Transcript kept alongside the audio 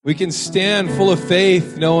We can stand full of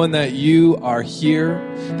faith knowing that you are here,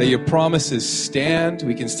 that your promises stand.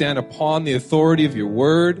 We can stand upon the authority of your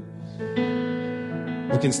word.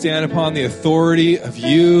 We can stand upon the authority of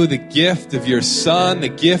you, the gift of your Son, the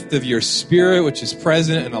gift of your Spirit, which is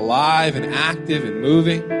present and alive and active and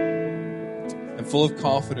moving, and full of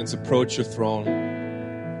confidence approach your throne.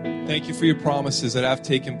 Thank you for your promises that have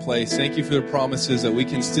taken place. Thank you for the promises that we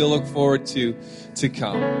can still look forward to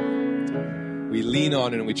come. We lean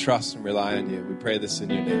on and we trust and rely on you. We pray this in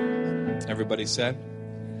your name. Everybody said,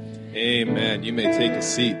 amen. You may take a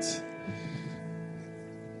seat.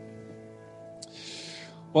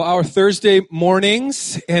 Well, our Thursday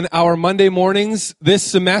mornings and our Monday mornings this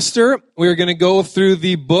semester, we're going to go through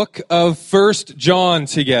the book of 1 John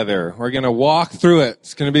together. We're going to walk through it.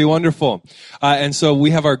 It's going to be wonderful. And so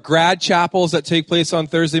we have our grad chapels that take place on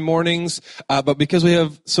Thursday mornings. But because we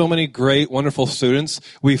have so many great, wonderful students,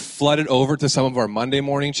 we flooded over to some of our Monday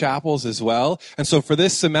morning chapels as well. And so for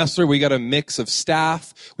this semester, we got a mix of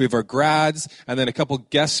staff. We have our grads and then a couple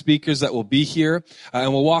guest speakers that will be here.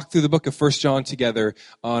 And we'll walk through the book of 1 John together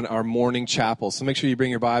on our morning chapel. So make sure you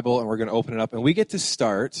bring your Bible and we're going to open it up. And we get to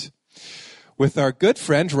start with our good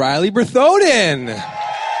friend, Riley Berthauden.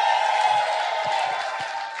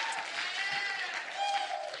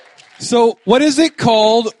 So what is it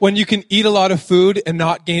called when you can eat a lot of food and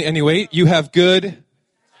not gain any weight? You have good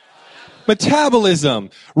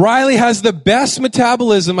metabolism. Riley has the best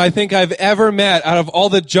metabolism I think I've ever met out of all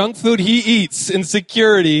the junk food he eats in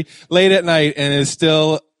security late at night and is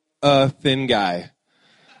still a thin guy.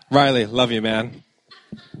 Riley, love you, man.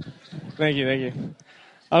 Thank you.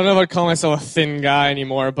 I don't know if I'd call myself a thin guy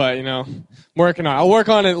anymore, but, I'm working on it. I'll work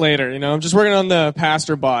on it later, I'm just working on the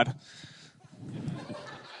pastor bod.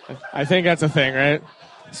 I think that's a thing, right?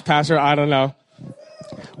 It's pastor, I don't know.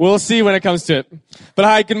 We'll see when it comes to it. But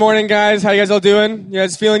hi, good morning, guys. How you guys all doing? You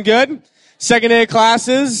guys feeling good? Second day of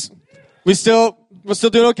classes. We're still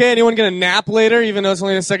doing okay? Anyone gonna nap later, even though it's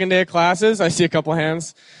only the second day of classes? I see a couple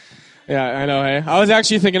hands. Yeah, I know, hey. I was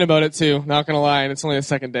actually thinking about it too, not gonna lie, and it's only the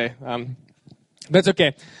second day. That's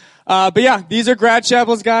okay. But yeah, these are grad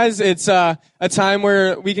chapels, guys. It's a time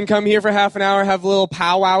where we can come here for half an hour, have a little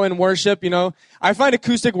powwow and worship, I find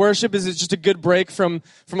acoustic worship is just a good break from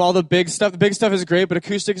all the big stuff. The big stuff is great, but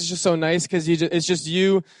acoustic is just so nice because it's just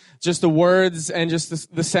you, just the words, and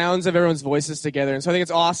just the sounds of everyone's voices together. And so I think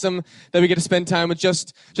it's awesome that we get to spend time with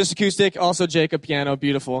just acoustic. Also, Jacob, piano,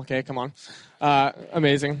 beautiful. Okay, come on.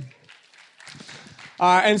 Amazing.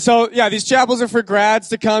 And so, yeah, these chapels are for grads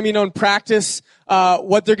to come, and practice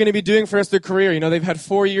what they're going to be doing for the rest of their career. They've had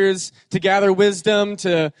 4 years to gather wisdom,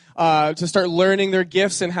 to start learning their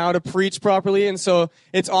gifts and how to preach properly. And so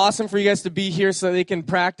it's awesome for you guys to be here so that they can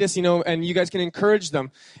practice, and you guys can encourage them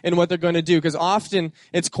in what they're going to do. Because often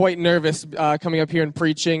it's quite nervous coming up here and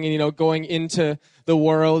preaching and, going into the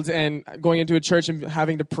world and going into a church and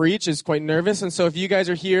having to preach is quite nervous. And so if you guys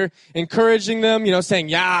are here encouraging them, saying,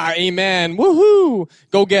 yeah, amen, woohoo,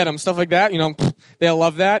 go get them, stuff like that, they'll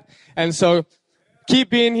love that. And so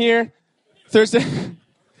keep being here. Thursday.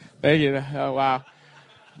 Thank you. Oh, wow.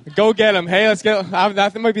 Go get them. Hey, let's go.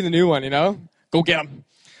 That might be the new one, Go get them.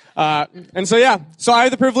 And so, yeah. So I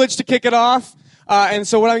have the privilege to kick it off. And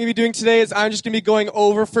so what I'm going to be doing today is I'm just going to be going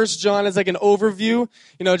over 1 John as like an overview,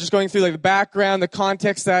 just going through like the background, the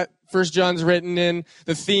context that 1 John's written in,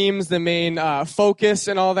 the themes, the main focus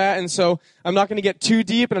and all that. And so I'm not going to get too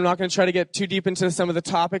deep, and I'm not going to try to get too deep into some of the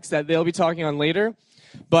topics that they'll be talking on later.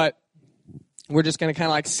 But we're just going to kind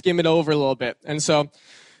of like skim it over a little bit. And so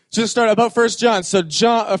just start about 1 John. So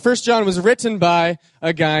 1 John was written by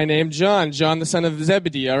a guy named John the son of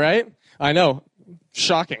Zebedee, all right? I know.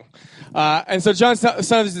 Shocking. And so John,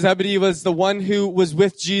 son of Zebedee, was the one who was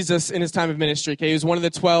with Jesus in his time of ministry. Okay, he was one of the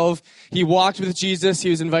 12. He walked with Jesus. He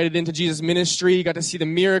was invited into Jesus' ministry. He got to see the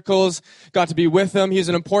miracles, got to be with him. He was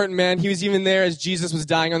an important man. He was even there as Jesus was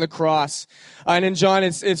dying on the cross. And in John,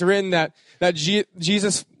 it's written that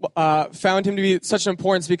Jesus found him to be such an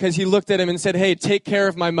importance because he looked at him and said, hey, take care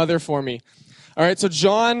of my mother for me. All right, so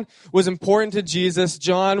John was important to Jesus.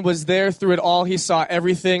 John was there through it all. He saw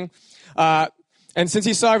everything. And since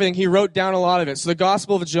he saw everything, he wrote down a lot of it. So the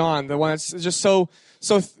Gospel of John, the one that's just so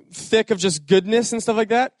thick of just goodness and stuff like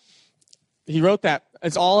that, he wrote that.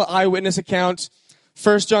 It's all eyewitness account.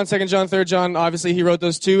 1 John, 2 John, 3 John, obviously he wrote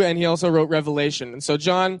those too, and he also wrote Revelation. And so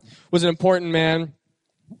John was an important man.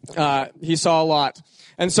 He saw a lot.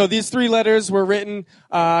 And so these 3 letters were written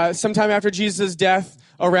sometime after Jesus' death,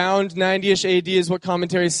 around 90-ish AD is what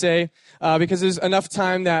commentaries say. Because there's enough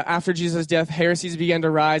time that after Jesus' death, heresies began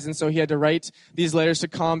to rise, and so he had to write these letters to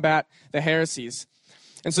combat the heresies.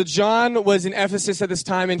 And so John was in Ephesus at this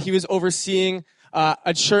time, and he was overseeing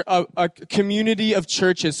a church, a community of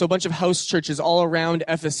churches, so a bunch of house churches all around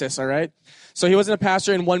Ephesus, all right? So he wasn't a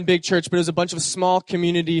pastor in one big church, but it was a bunch of small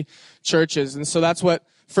community churches. And so that's what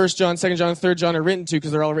 1 John, 2 John, 3 John are written to,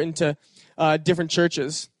 because they're all written to different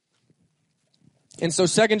churches. And so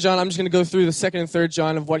 2 John, I'm just going to go through the 2 and 3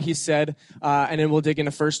 John of what he said, and then we'll dig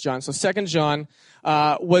into 1 John. So 2 John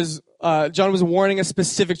John was warning a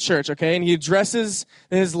specific church, okay? And he addresses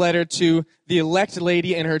his letter to the elect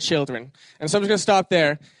lady and her children. And so I'm just going to stop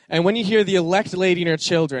there. And when you hear the elect lady and her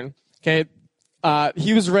children, okay,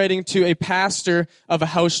 he was writing to a pastor of a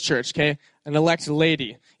house church, okay? An elect lady.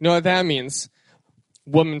 You know what that means?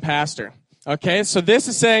 Woman pastor. Okay, so this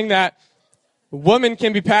is saying that women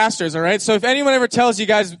can be pastors, all right? So if anyone ever tells you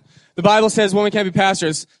guys the Bible says women can't be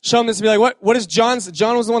pastors, show them this and be like, what is John's?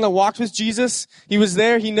 John was the one that walked with Jesus. He was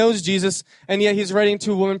there. He knows Jesus. And yet he's writing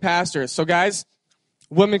to women pastors. So guys,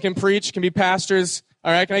 women can preach, can be pastors.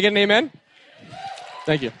 All right, can I get an amen?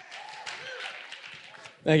 Thank you.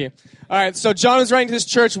 Thank you. All right, so John was writing to this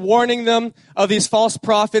church, warning them of these false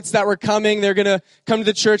prophets that were coming. They're going to come to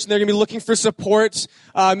the church, and they're going to be looking for support,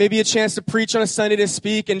 maybe a chance to preach on a Sunday, to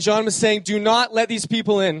speak. And John was saying, do not let these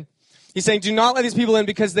people in. He's saying, do not let these people in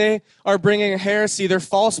because they are bringing a heresy. They're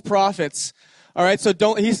false prophets. All right, so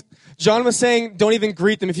John was saying, don't even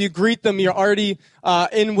greet them. If you greet them, you're already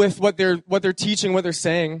in with what they're teaching, what they're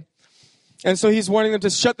saying. And so he's warning them to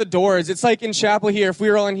shut the doors. It's like in chapel here, if we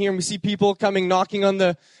were all in here and we see people coming, knocking on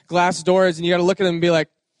the glass doors, and you got to look at them and be like,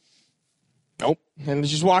 nope, and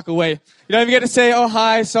just walk away. You don't even get to say, oh,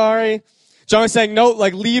 hi, sorry. John was saying, no,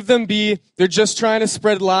 like, leave them be. They're just trying to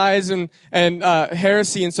spread lies and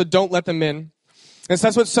heresy, and so don't let them in. And so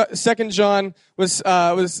that's what 2 John was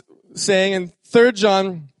saying. And 3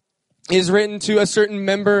 John is written to a certain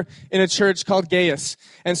member in a church called Gaius.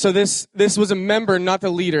 And so this was a member, not the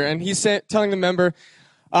leader. And he's telling the member,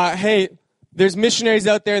 hey, there's missionaries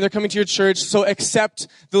out there. They're coming to your church, so accept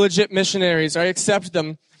the legit missionaries, right? Accept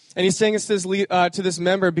them. And he's saying this to this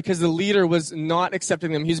member because the leader was not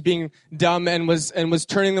accepting them. He was being dumb and was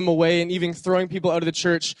turning them away and even throwing people out of the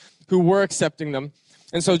church who were accepting them.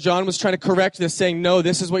 And so John was trying to correct this, saying, no,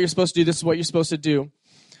 this is what you're supposed to do. This is what you're supposed to do.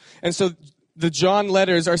 And so the John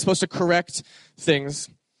letters are supposed to correct things.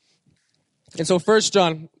 And so 1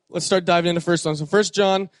 John, let's start diving into 1 John. So 1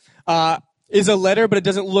 John is a letter, but it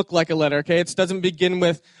doesn't look like a letter, okay? It doesn't begin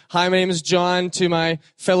with, hi, my name is John, to my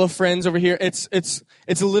fellow friends over here. It's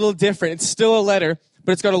a little different. It's still a letter,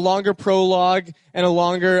 but it's got a longer prologue and a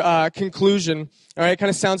longer conclusion. All right, it kind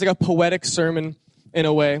of sounds like a poetic sermon in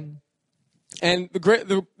a way. And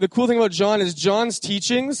the cool thing about John is John's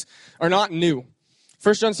teachings are not new.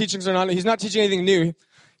 1 John's teachings are not new. He's not teaching anything new.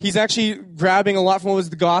 He's actually grabbing a lot from what was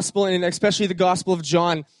the gospel, and especially the gospel of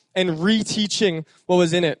John, and reteaching what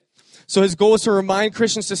was in it. So his goal is to remind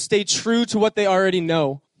Christians to stay true to what they already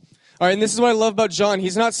know. All right, and this is what I love about John.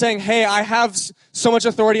 He's not saying, hey, I have so much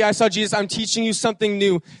authority. I saw Jesus. I'm teaching you something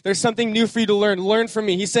new. There's something new for you to learn. Learn from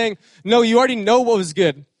me. He's saying, no, you already know what was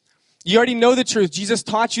good. You already know the truth. Jesus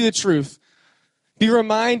taught you the truth. Be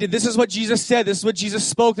reminded. This is what Jesus said. This is what Jesus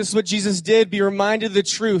spoke. This is what Jesus did. Be reminded of the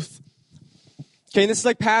truth. Okay, and this is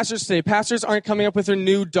like pastors today. Pastors aren't coming up with their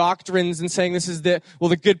new doctrines and saying this is the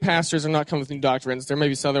good pastors are not coming with new doctrines. There may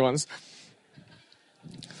be some other ones.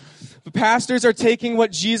 But pastors are taking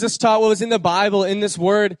what Jesus taught, what was in the Bible, in this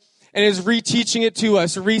word, and is reteaching it to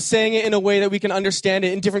us, re-saying it in a way that we can understand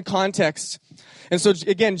it in different contexts. And so,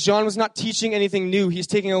 again, John was not teaching anything new. He's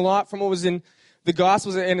taking a lot from what was in the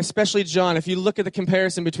Gospels, and especially John. If you look at the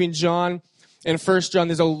comparison between John and 1 John,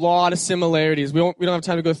 there's a lot of similarities. We don't have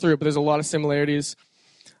time to go through it, but there's a lot of similarities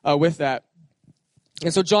with that.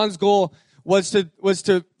 And so John's goal was to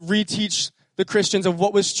reteach the Christians of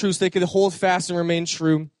what was true so they could hold fast and remain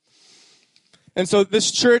true. And so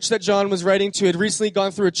this church that John was writing to had recently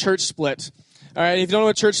gone through a church split. All right, if you don't know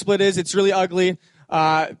what church split is, it's really ugly.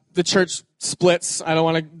 The church splits. I don't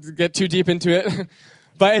want to get too deep into it.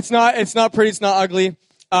 But it's not pretty, it's not ugly.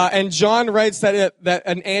 And John writes that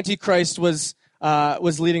an antichrist was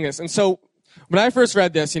leading this. And so when I first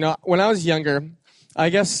read this, when I was younger, I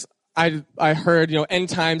guess I heard, end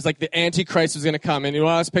times, like the antichrist was going to come. And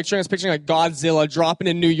what I was picturing like Godzilla dropping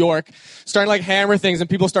in New York, starting to like hammer things and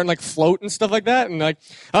people starting to like float and stuff like that. And I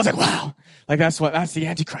was like, wow, like that's the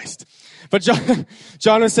antichrist. But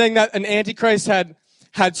John was saying that an antichrist had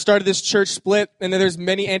started this church split, and then there's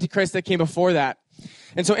many antichrists that came before that.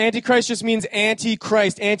 And so antichrist just means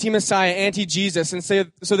anti-Christ, anti-Messiah, anti-Jesus. And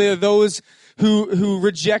so they are those who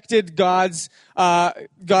rejected God's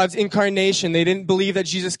incarnation. They didn't believe that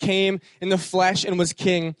Jesus came in the flesh and was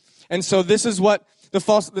king. And so this is what's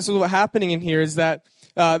happening in here, is that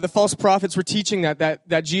the false prophets were teaching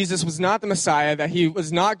that Jesus was not the Messiah, that he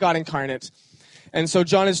was not God incarnate. And so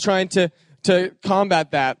John is trying to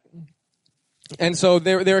combat that. And so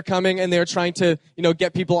they were coming and they were trying to,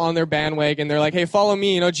 get people on their bandwagon. They're like, hey, follow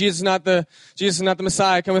me. Jesus is not the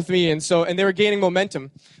Messiah. Come with me. And they were gaining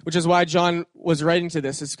momentum, which is why John was writing to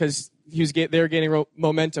this, is because they were gaining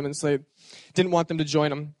momentum, and so they didn't want them to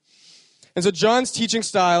join him. And so John's teaching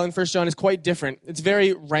style in 1 John is quite different. It's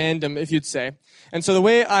very random, if you'd say. And so the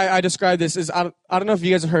way I describe this is, I don't know if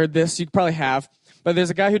you guys have heard this. You probably have. But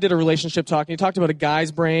there's a guy who did a relationship talk, and he talked about a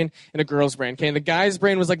guy's brain and a girl's brain. Okay, and the guy's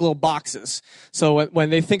brain was like little boxes. So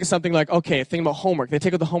when they think of something like, okay, think about homework, they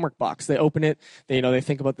take out the homework box, they open it, they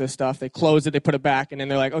think about this stuff, they close it, they put it back, and then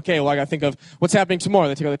they're like, okay, well, I got to think of what's happening tomorrow.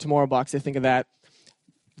 They take out the tomorrow box, they think of that,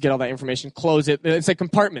 get all that information, close it. It's like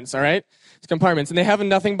compartments, all right? It's compartments. And they have a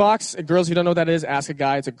nothing box. Girls who don't know what that is, ask a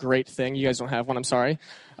guy. It's a great thing. You guys don't have one, I'm sorry.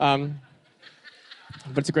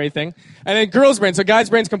 But it's a great thing. And then girls' brains. So guys'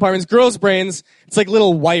 brains, compartments. Girls' brains, it's like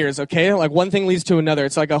little wires, okay? Like one thing leads to another.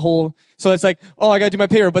 It's like a whole, so it's like, oh, I gotta do my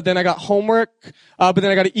paper, but then I got homework, but then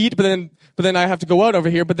I gotta eat, but then I have to go out over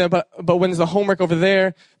here, but when's the homework over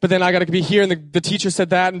there? But then I gotta be here, and the teacher said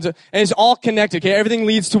that, and it's all connected, okay? Everything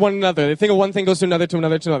leads to one another. They think of one thing goes to another, to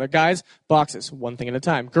another, to another. Guys, boxes, one thing at a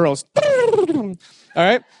time. Girls, all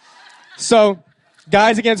right? So,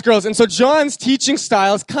 guys against girls. And so John's teaching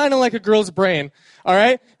style is kind of like a girl's brain. All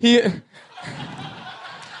right?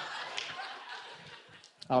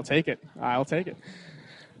 I'll take it.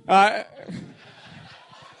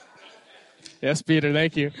 Yes, Peter,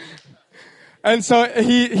 thank you. And so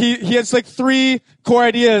he has like three core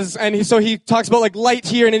ideas, and he talks about like light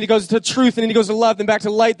here, and then he goes to truth, and then he goes to love, then back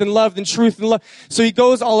to light, then love, then truth, and love. So he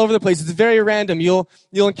goes all over the place. It's very random. You'll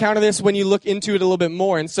encounter this when you look into it a little bit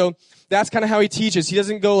more. And so that's kind of how he teaches. He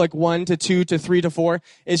doesn't go like 1 to 2 to 3 to 4.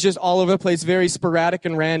 It's just all over the place, very sporadic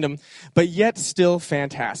and random, but yet still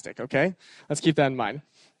fantastic, okay? Let's keep that in mind.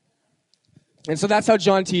 And so that's how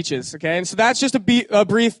John teaches, okay? And so that's just a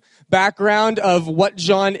brief background of what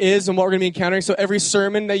John is and what we're going to be encountering. So every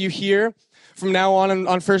sermon that you hear from now on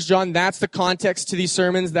 1 John, that's the context to these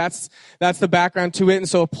sermons. That's the background to it. And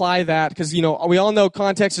so apply that, because, we all know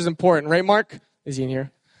context is important. Right, Mark? Is he in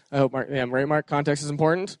here? I hope Mark. Yeah, right, Mark? Context is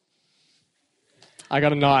important? I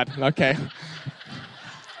got a nod. Okay.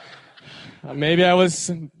 Maybe I was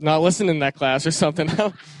not listening in that class or something.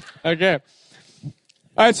 Okay.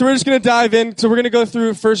 All right, so we're just going to dive in. So we're going to go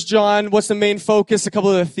through 1 John. What's the main focus? A couple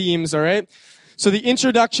of the themes, all right? So the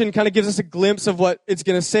introduction kind of gives us a glimpse of what it's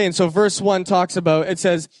going to say. And so verse 1 talks about, it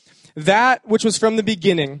says, that which was from the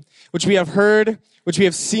beginning, which we have heard, which we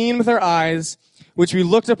have seen with our eyes, which we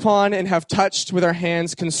looked upon and have touched with our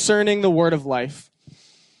hands concerning the word of life.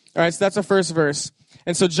 All right, so that's the first verse.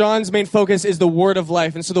 And so John's main focus is the word of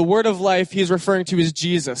life. And so the word of life he's referring to is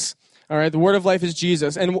Jesus. All right, the word of life is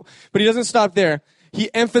Jesus. But he doesn't stop there. He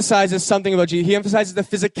emphasizes something about Jesus. He emphasizes the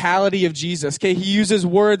physicality of Jesus. Okay, he uses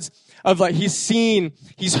words of like he's seen,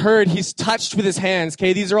 he's heard, he's touched with his hands.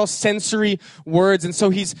 Okay, these are all sensory words. And so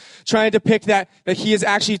he's trying to depict that he has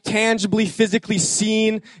actually tangibly, physically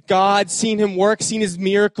seen God, seen him work, seen his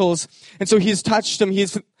miracles. And so he's touched him. He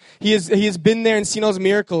has been there and seen all his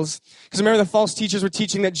miracles. Because remember, the false teachers were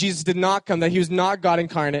teaching that Jesus did not come, that he was not God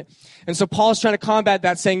incarnate. And so Paul's trying to combat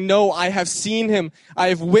that, saying, no, I have seen him. I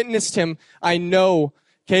have witnessed him. I know.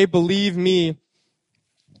 Okay, believe me.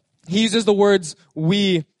 He uses the words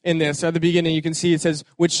we in this. At the beginning, you can see it says,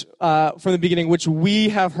 which from the beginning, which we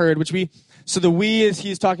have heard, so the we is,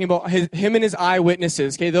 he's talking about him and his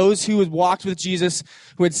eyewitnesses, okay, those who had walked with Jesus,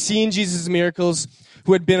 who had seen Jesus' miracles,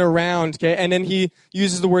 who had been around, okay, and then he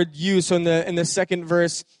uses the word you. So in the second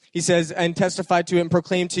verse, he says, and testified to it and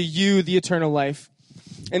proclaimed to you the eternal life.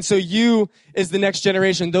 And so you is the next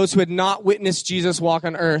generation, those who had not witnessed Jesus walk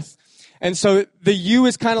on earth. And so the you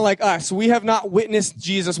is kind of like us. We have not witnessed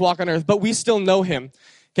Jesus walk on earth, but we still know him.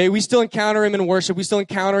 Okay, we still encounter him in worship. We still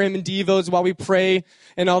encounter him in devos while we pray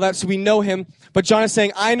and all that, so we know him. But John is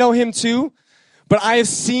saying, I know him too, but I have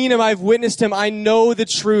seen him, I've witnessed him, I know the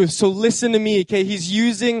truth, so listen to me. Okay, he's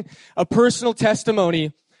using a personal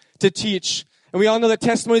testimony to teach. And we all know that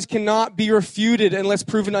testimonies cannot be refuted unless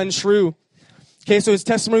proven untrue. Okay, so his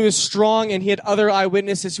testimony was strong, and he had other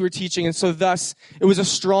eyewitnesses who were teaching, and so thus, it was a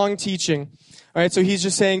strong teaching. All right, so he's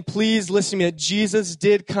just saying, please listen to me, that Jesus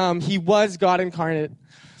did come. He was God incarnate.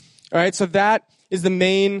 All right, so that is the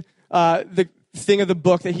main the thing of the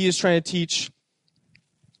book that he is trying to teach.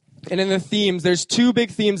 And in the themes, there's two big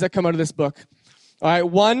themes that come out of this book. All right,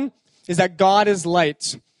 one is that God is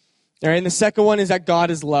light. All right, and the second one is that God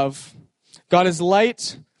is love. God is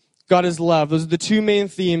light, God is love. Those are the two main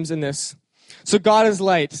themes in this. So God is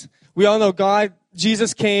light. We all know God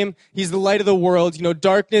Jesus came. He's the light of the world.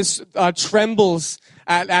 Darkness trembles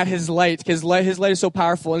at his light because his light is so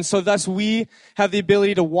powerful. And so thus we have the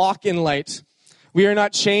ability to walk in light. We are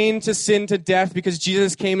not chained to sin, to death, because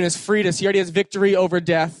Jesus came and has freed us. He already has victory over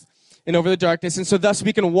death and over the darkness. And so thus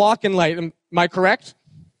we can walk in light. Am I correct?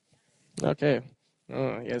 Okay.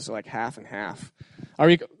 Oh, you guys are like half and half.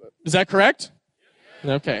 Is that correct?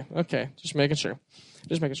 Okay. Just making sure.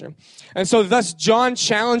 And so thus John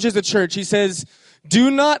challenges the church. He says,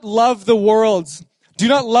 do not love the world. Do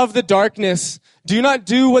not love the darkness. Do not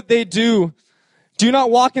do what they do. Do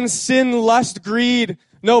not walk in sin, lust, greed.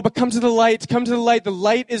 No, but come to the light. Come to the light. The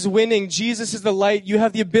light is winning. Jesus is the light. You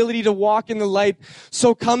have the ability to walk in the light.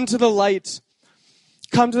 So come to the light.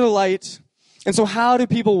 Come to the light. And so how do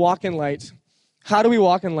people walk in light? How do we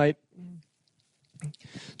walk in light?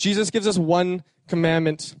 Jesus gives us one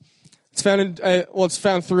commandment. It's found it's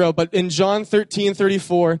found throughout, but in John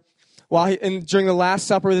 13:34, during the Last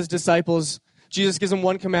Supper with his disciples, Jesus gives them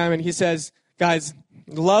one commandment. He says, guys,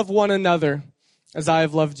 love one another as I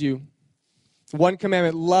have loved you. One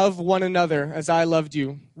commandment, love one another as I loved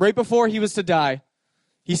you. Right before he was to die,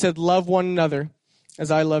 he said, love one another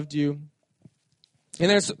as I loved you.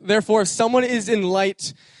 And therefore, if someone is in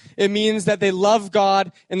light, it means that they love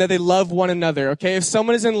God and that they love one another, okay? If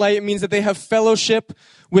someone is in light, it means that they have fellowship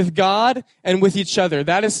with God and with each other.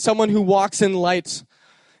 That is someone who walks in light,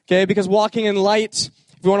 okay? Because walking in light,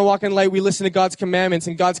 if we want to walk in light, we listen to God's commandments.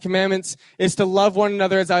 And God's commandments is to love one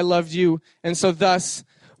another as I loved you. And so thus,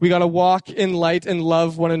 we got to walk in light and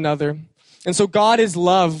love one another. And so God is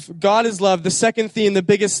love. God is love. The second theme, the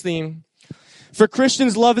biggest theme. For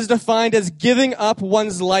Christians, love is defined as giving up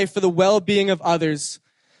one's life for the well-being of others.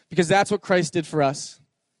 Because that's what Christ did for us.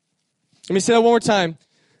 Let me say that one more time.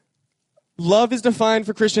 Love is defined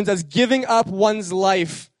for Christians as giving up one's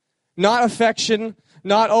life. Not affection.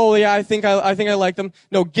 Not, oh yeah, I think I like them.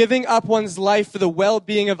 No, giving up one's life for the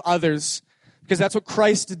well-being of others. Because that's what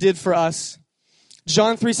Christ did for us.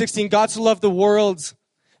 John 3:16, God so loved the world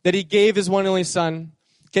that he gave his one and only son.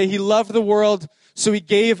 Okay, he loved the world, so he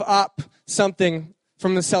gave up something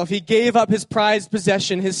from himself. He gave up his prized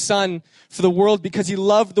possession, his son, for the world because he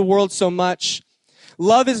loved the world so much.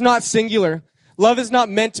 Love is not singular. Love is not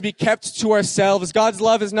meant to be kept to ourselves. God's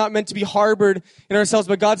love is not meant to be harbored in ourselves,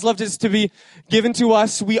 but God's love is to be given to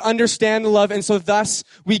us. We understand the love, and so thus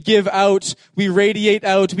we give out, we radiate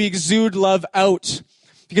out, we exude love out.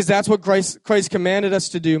 Because that's what Christ commanded us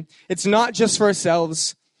to do. It's not just for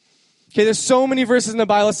ourselves. Okay, there's so many verses in the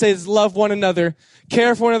Bible that says love one another,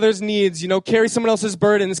 care for one another's needs, carry someone else's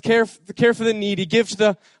burdens, care for the needy, give to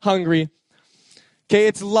the hungry. Okay,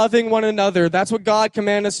 it's loving one another. That's what God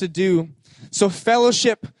commanded us to do. So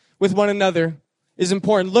fellowship with one another is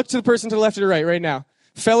important. Look to the person to the left or the right now.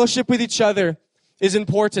 Fellowship with each other is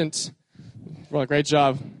important. Well, great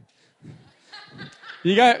job.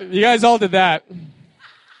 You guys all did that.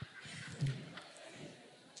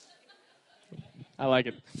 I like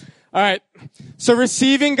it. All right. So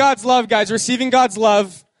receiving God's love, guys, receiving God's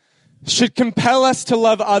love should compel us to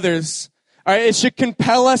love others. All right. It should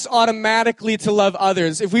compel us automatically to love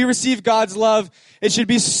others. If we receive God's love, it should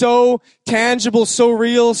be so tangible, so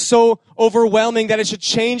real, so overwhelming that it should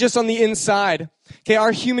change us on the inside. Okay.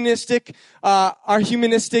 Our humanistic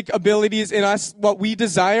abilities in us, what we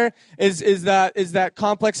desire is that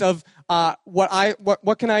complex of,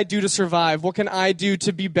 what can I do to survive? What can I do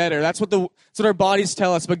to be better? That's what our bodies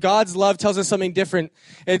tell us. But God's love tells us something different.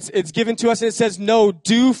 It's given to us and it says, no,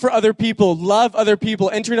 do for other people, love other people,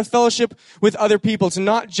 enter into fellowship with other people. It's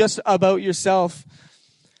not just about yourself.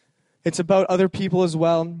 It's about other people as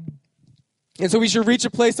well. And so we should reach a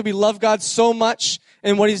place that we love God so much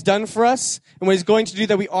and what he's done for us and what he's going to do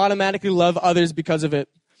that we automatically love others because of it.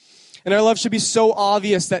 And our love should be so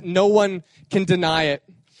obvious that no one can deny it.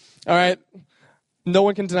 All right? No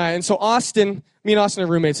one can deny it. And so me and Austin are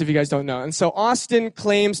roommates if you guys don't know. And so Austin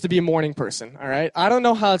claims to be a morning person. All right? I don't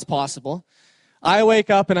know how it's possible. I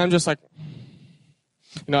wake up and I'm just like,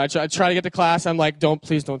 I try to get to class. I'm like,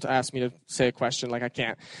 please don't ask me to say a question. Like, I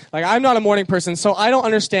can't. Like, I'm not a morning person, so I don't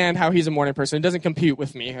understand how he's a morning person. It doesn't compute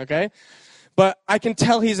with me, okay? But I can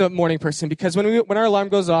tell he's a morning person because when our alarm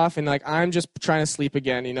goes off and like I'm just trying to sleep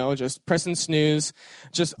again, just pressing snooze.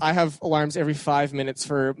 I have alarms every 5 minutes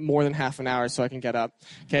for more than half an hour so I can get up.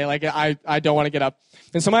 Okay, like I don't want to get up.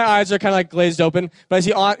 And so my eyes are kind of like glazed open. But I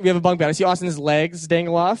see we have a bunk bed. I see Austin's legs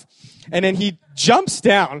dangle off, and then he jumps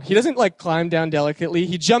down. He doesn't like climb down delicately.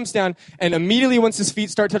 He jumps down, and immediately once his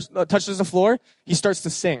feet touches the floor, he starts to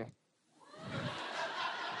sing.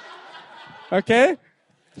 Okay.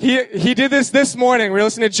 He did this morning. We were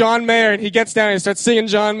listening to John Mayer, and he gets down and he starts singing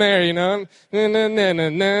John Mayer, you know.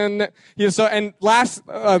 So, and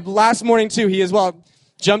last morning too, he as well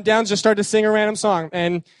jumped down, just started to sing a random song.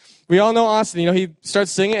 And we all know Austin, you know, he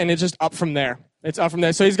starts singing and it's just up from there. It's up from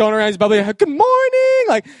there. So he's going around, he's bubbling, good morning,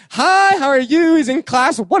 like, hi, how are you? He's in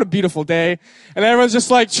class. What a beautiful day. And everyone's just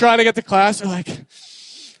like trying to get to class. They're like,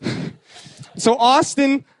 so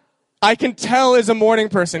Austin, I can tell is a morning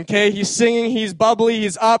person, okay? He's singing, he's bubbly,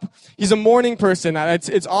 he's up. He's a morning person.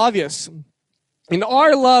 It's obvious. And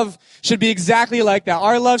our love should be exactly like that.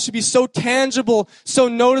 Our love should be so tangible, so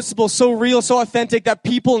noticeable, so real, so authentic that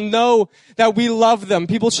people know that we love them.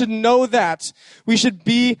 People should know that. We should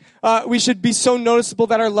be so noticeable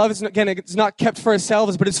that our love is, again, it's not kept for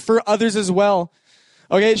ourselves, but it's for others as well.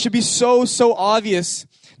 Okay? It should be so obvious.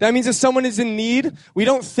 That means if someone is in need, we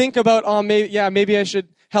don't think about, maybe I should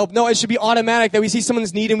help. No, it should be automatic that we see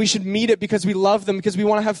someone's need and we should meet it because we love them, because we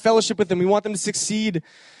want to have fellowship with them. We want them to succeed.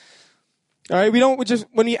 All right, we don't just,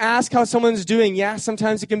 when we ask how someone's doing, yeah,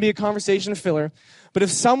 sometimes it can be a conversation filler. But if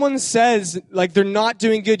someone says, like, they're not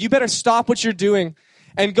doing good, you better stop what you're doing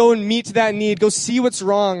and go and meet that need. Go see what's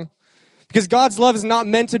wrong. Because God's love is not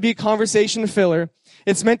meant to be a conversation filler.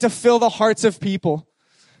 It's meant to fill the hearts of people.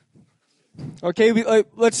 Okay,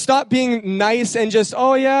 let's stop being nice and just,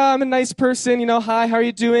 oh yeah, I'm a nice person, you know, hi, how are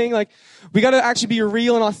you doing? Like, we got to actually be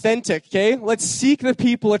real and authentic, okay? Let's seek the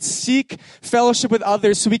people. Let's seek fellowship with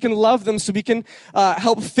others so we can love them, so we can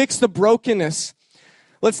help fix the brokenness.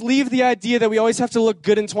 Let's leave the idea that we always have to look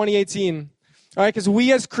good in 2018. All right, because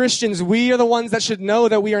we as Christians, we are the ones that should know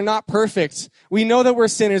that we are not perfect. We know that we're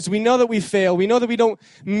sinners. We know that we fail. We know that we don't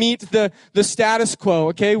meet the status quo,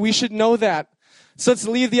 okay? We should know that. So let's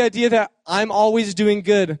leave the idea that I'm always doing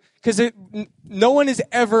good, because no one is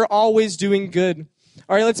ever always doing good.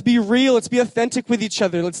 All right, let's be real. Let's be authentic with each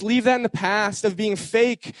other. Let's leave that in the past of being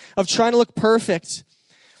fake, of trying to look perfect.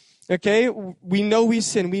 Okay, we know we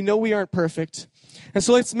sin. We know we aren't perfect. And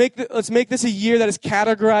so let's make this a year that is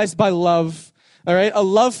categorized by love. All right, a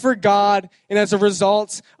love for God, and as a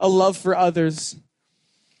result, a love for others.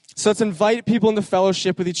 So let's invite people into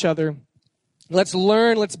fellowship with each other. Let's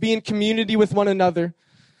learn. Let's be in community with one another.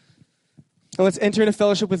 And let's enter into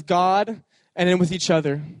fellowship with God and then with each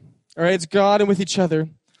other. All right, it's God and with each other.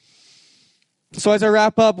 So as I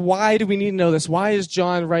wrap up, why do we need to know this? Why is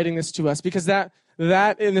John writing this to us? Because that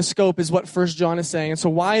in the scope is what 1 John is saying. And so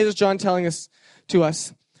why is John telling this to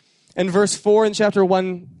us? And verse 4 in chapter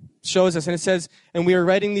 1 shows us, and it says, and we are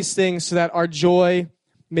writing these things so that our joy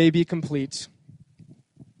may be complete.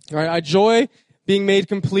 All right, our joy being made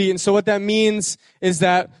complete. And so what that means is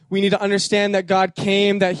that we need to understand that God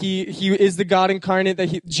came, that he is the God incarnate,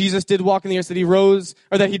 that Jesus did walk in the earth, that he rose,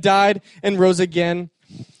 or that he died and rose again.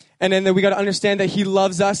 And then that we got to understand that he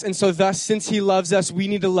loves us. And so thus, since he loves us, we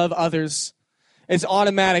need to love others. It's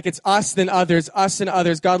automatic. It's us then others, us and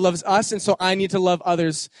others. God loves us, and so I need to love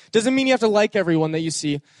others. Doesn't mean you have to like everyone that you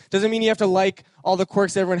see. Doesn't mean you have to like all the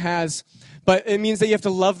quirks everyone has. But it means that you have to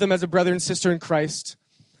love them as a brother and sister in Christ.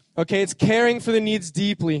 Okay, it's caring for the needs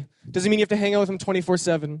deeply. Doesn't mean you have to hang out with them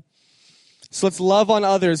 24/7. So let's love on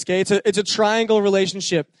others, okay? It's a triangle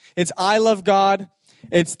relationship. It's I love God,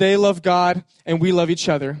 it's they love God, and we love each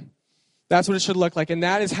other. That's what it should look like. And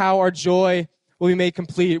that is how our joy will be made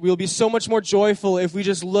complete. We will be so much more joyful if we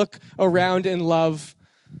just look around in love.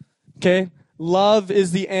 Okay? Love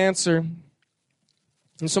is the answer.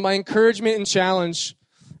 And so my encouragement and challenge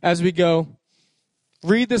as we go,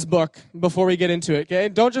 read this book before we get into it, okay?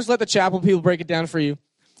 Don't just let the chapel people break it down for you.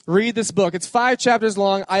 Read this book. It's 5 chapters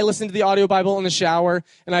long. I listen to the audio Bible in the shower,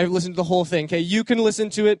 and I listen to the whole thing, okay? You can listen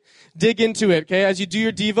to it. Dig into it, okay? As you do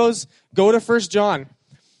your devos, go to 1 John.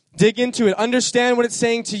 Dig into it. Understand what it's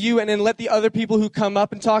saying to you, and then let the other people who come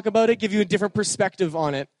up and talk about it give you a different perspective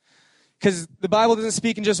on it. Because the Bible doesn't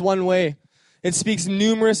speak in just one way. It speaks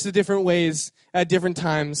numerous different ways at different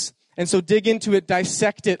times. And so dig into it,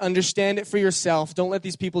 dissect it, understand it for yourself. Don't let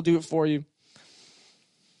these people do it for you.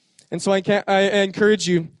 And so I encourage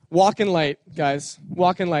you, walk in light, guys.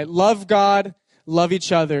 Walk in light. Love God, love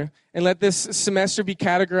each other. And let this semester be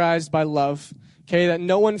categorized by love. Okay, that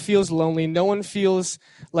no one feels lonely, no one feels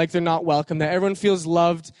like they're not welcome, that everyone feels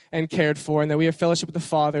loved and cared for, and that we have fellowship with the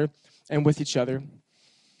Father and with each other.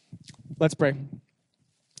 Let's pray.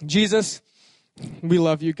 Jesus, we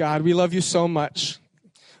love you, God. We love you so much.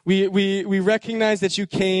 We recognize that you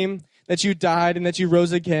came, that you died, and that you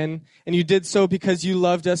rose again, and you did so because you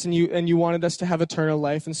loved us and you wanted us to have eternal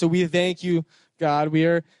life. And so we thank you, God. We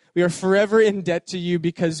are forever in debt to you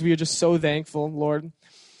because we are just so thankful, Lord.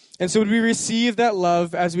 And so would we receive that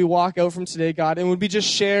love as we walk out from today, God? And would we just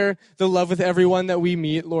share the love with everyone that we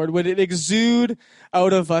meet, Lord? Would it exude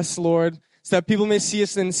out of us, Lord, so that people may see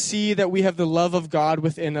us and see that we have the love of God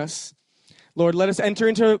within us? Lord, let us enter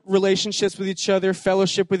into relationships with each other,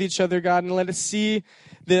 fellowship with each other, God, and let us see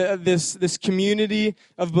this community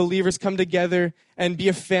of believers come together and be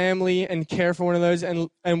a family and care for one another.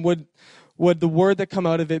 And would the word that come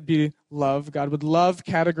out of it be love, God? Would love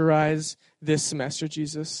categorize this semester,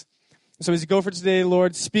 Jesus? So as you go for today,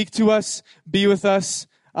 Lord, speak to us, be with us,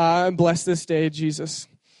 and bless this day, Jesus.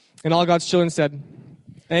 And all God's children said,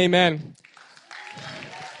 amen.